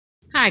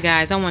Hi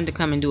guys, I wanted to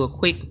come and do a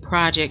quick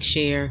project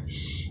share.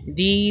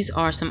 These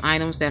are some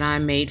items that I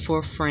made for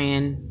a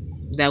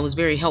friend that was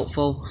very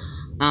helpful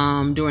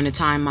during the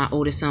time my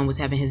oldest son was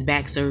having his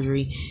back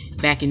surgery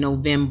back in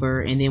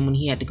November, and then when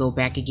he had to go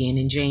back again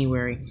in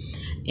January.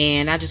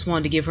 And I just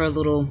wanted to give her a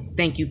little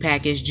thank you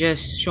package,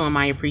 just showing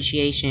my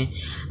appreciation.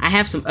 I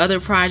have some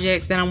other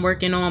projects that I'm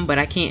working on, but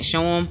I can't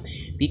show them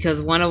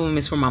because one of them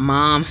is for my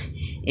mom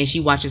and she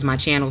watches my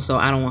channel, so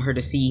I don't want her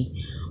to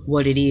see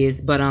what it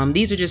is. But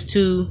these are just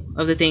two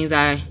of the things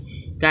I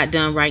got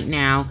done right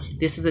now.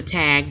 This is a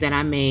tag that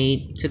I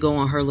made to go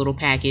on her little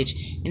package,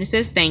 and it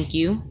says thank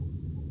you,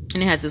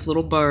 and it has this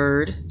little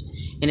bird,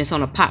 and it's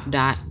on a pop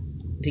dot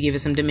to give it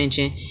some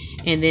dimension,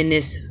 and then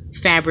this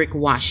fabric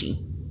washi,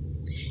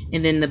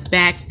 and then the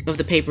back of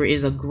the paper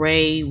is a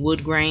gray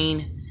wood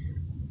grain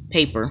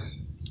paper.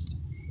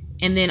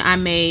 And then I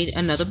made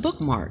another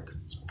bookmark.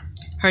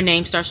 Her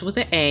name starts with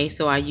an A,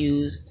 so I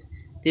used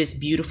this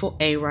beautiful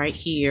A right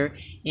here.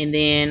 And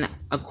then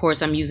of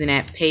course I'm using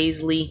that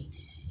paisley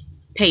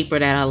paper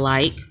that I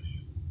like.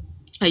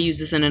 I use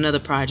this in another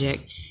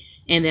project.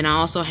 And then I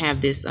also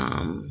have this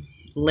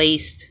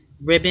laced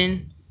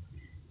ribbon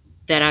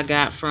that I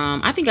got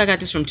from, I think I got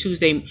this from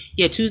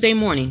Tuesday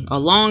morning, a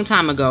long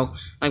time ago,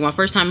 like my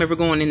first time ever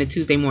going into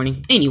Tuesday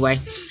morning.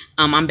 Anyway,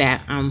 I'm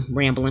back, I'm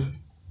rambling.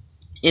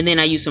 And then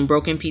I use some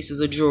broken pieces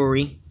of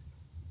jewelry,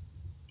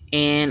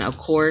 and of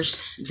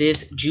course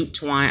this jute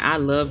twine. I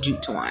love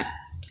jute twine.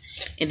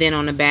 And then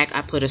on the back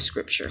I put a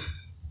scripture.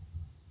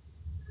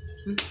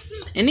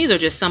 And these are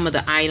just some of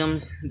the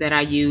items that I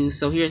use.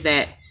 So here's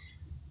that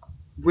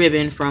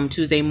ribbon from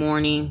Tuesday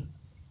morning.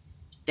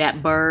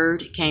 That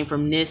bird came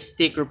from this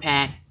sticker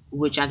pack,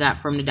 which I got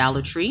from the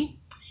Dollar Tree.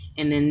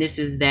 And then this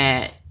is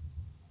that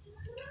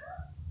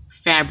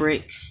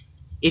fabric.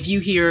 If you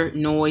hear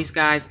noise,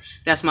 guys,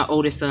 that's my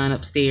oldest son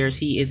upstairs.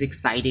 He is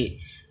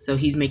excited, so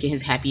he's making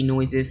his happy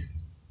noises.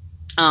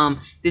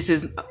 This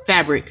is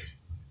fabric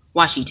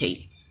washi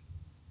tape.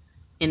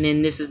 And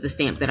then this is the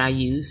stamp that I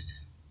used.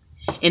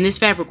 And this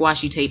fabric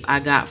washi tape I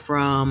got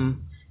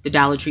from the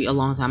Dollar Tree a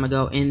long time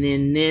ago. And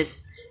then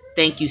this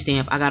thank you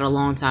stamp I got a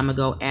long time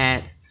ago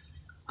at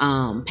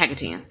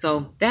Pakistan.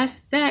 So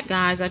that's that,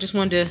 guys. I just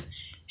wanted to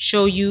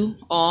show you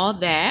all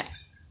that.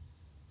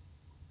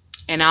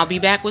 And I'll be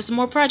back with some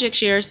more project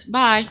shares.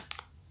 Bye.